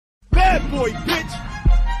boy, bitch.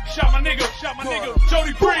 Shot my nigga,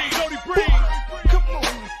 Jody Bree. Come on,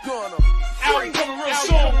 gonna. Album coming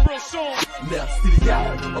real soon. Now, see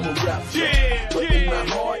y'all, I'm a rap star. But in my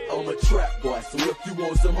heart, I'm a trap boy. So if you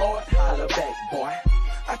want some hard, holla back, boy.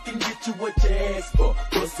 I can get you what you ask for.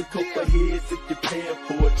 Bust a couple heads if you're paying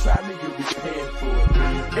for it. Try me, you'll be paying for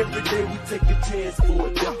it. Every day we take a chance for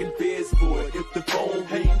it. Ducking feds for it. If the phone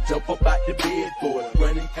ring, jump up out the bed for it.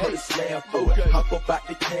 Running for the slam for it. Hop up out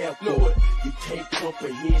the cab for it. You can't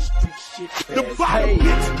comprehend street shit fast. Hey,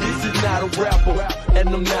 this is not a rapper, and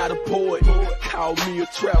I'm not a poet. Call me a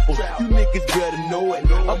trapper. You niggas better know it.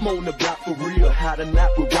 I'm on the block for real. How to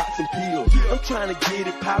knock with rocks and pills. I'm trying to get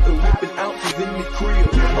it poppin', whipping ounces in the crib.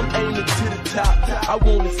 I'm aiming to the top. I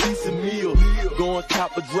wanna see some meals. Going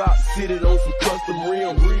cop a drop, sit it on some custom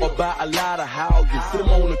rims, or buy a lot of houses. Sit 'em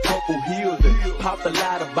on a couple hills and pop a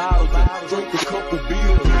lot of bottles and drink a couple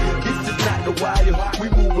beers. This is not the wire. We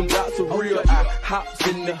moving blocks of real. I hops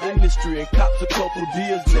in the industry and cops a couple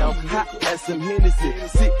deals now. I'm hot as some Hennessy,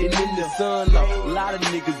 sitting in the sun. A lot of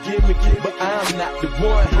niggas gimmicky, but I'm not the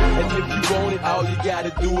one. And if you want it, all you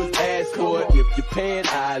gotta do is ask for it. If you're paying,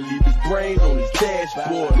 I leave his brains on his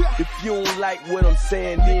dashboard. If you don't like what I'm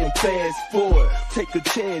saying, then fast forward. Take a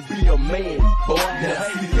chance, be a man, boy. Now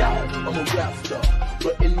see y'all, I'm a rap star,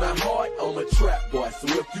 but in my heart, I'm a trap boy. So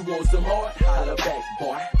if you want some hard, holla back,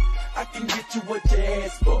 boy. I can get you what you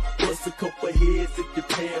ask for. Bust a couple heads if you're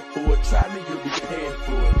paying for it. Try me, you'll be paying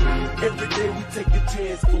for it. Every day we take a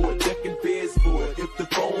chance for it. Ducking feds for it. If the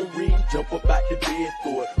phone ring, jump up out the bed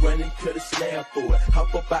for it. Running to the slam for it.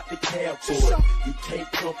 Hop up out the cab for it. You can't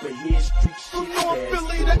comprehend street shit. From North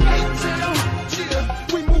Philly to A-Town, yeah.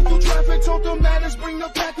 We move through traffic, talk to matters, bring the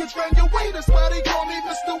package round your way. That's why they call me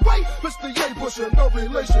Mr. White. Mr. Ye, pusher, no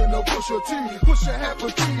relation to Pusha T. Pusha half a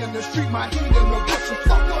T in the street, my heat in the bushes.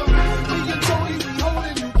 Fuck up. Me and Jody, we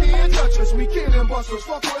holding, you can't touch us. We killing busters,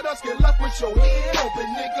 fuck with us, get left with your head open,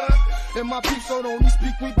 nigga. And my peeps don't only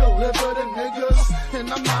speak, we deliver the niggas.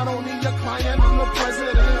 And I'm not only a client, I'm the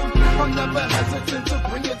president. I'm never hesitant to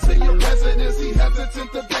bring it to your residence. He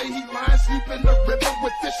hesitant to pay, he lying, sleep in the river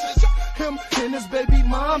with fishes. Him and his baby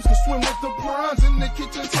moms can swim with the prawns. In the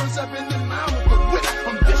kitchen, turns up in the nine with the whip.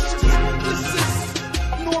 I'm vicious. This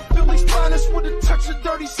is North Philly's finest with a touch of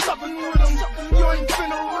dirty Southern rhythm. You ain't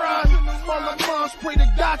finna ride. All our moms pray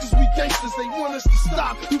to God, cause we gangsters, they want us to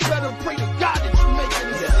stop. You better pray to God that you make it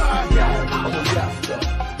inside. I'm a rap star,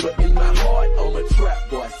 but in my heart, I'm a trap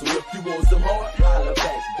boy. So if you want some hard, holla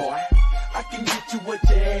back, boy. I can get you what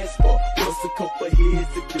you ask for. Bust a couple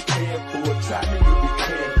heads if you're paying for it. Try me, you'll be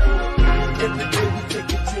paying for it. Every day we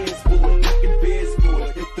take a chance for it. Ducking feds for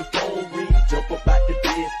it. If the phone ring, jump up out the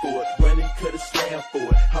bed for it. Running to the slam for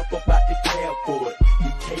it. Hop up out the cab for it.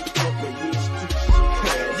 You can't comprehend street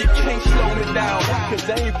shit. You can't slow me down, cause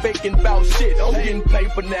I ain't faking about shit. I'm getting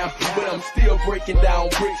paper now, but I'm still breaking down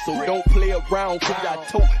bricks. So don't play around, cause I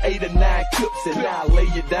took 8 or 9 clips and now I lay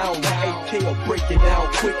you down. The AK will break it down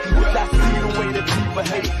quick. Cause I see the way that people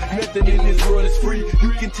hate. Nothing in this world is free.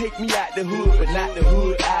 You can take me out the hood, but not the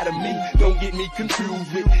hood out of me. Don't get me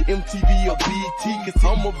confused with MTV or BT, cause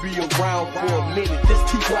I'ma be around for a minute. Just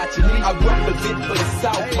keep watching me. I represent for the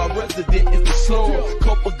South. My resident is the slum.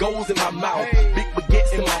 Couple goals in my mouth, big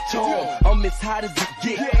baguettes in my charm. I'm as hot as it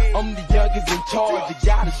get. I'm the youngest in charge. You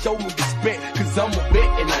gotta show me respect, cause I'm a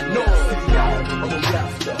vet and I know it. I'm a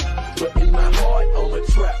rap star, but in my heart, I'm a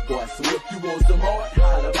trap boy. So if you want some hard,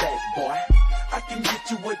 holla back, boy. I can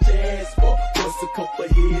get you what you ask for. Bust a couple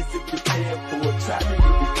heads if you're paying for it. Try me,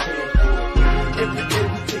 you'll be paying for it. Every day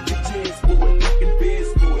we take a chance for it. Ducking feds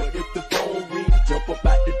for it. If the phone ring, jump up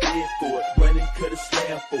out the bed for it. Running to the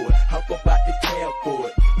slam for it. Hop up out the cab for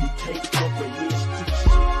it. You can't comprehend street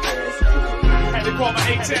shit fast for it. Had to call my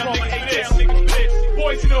A-Town niggas for this.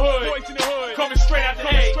 Boys in the hood. Coming straight out the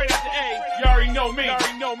A. You already know me.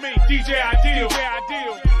 DJ Ideal.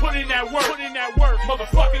 Put in that work.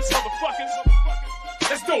 Motherfuckers.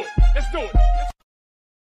 Let's do it.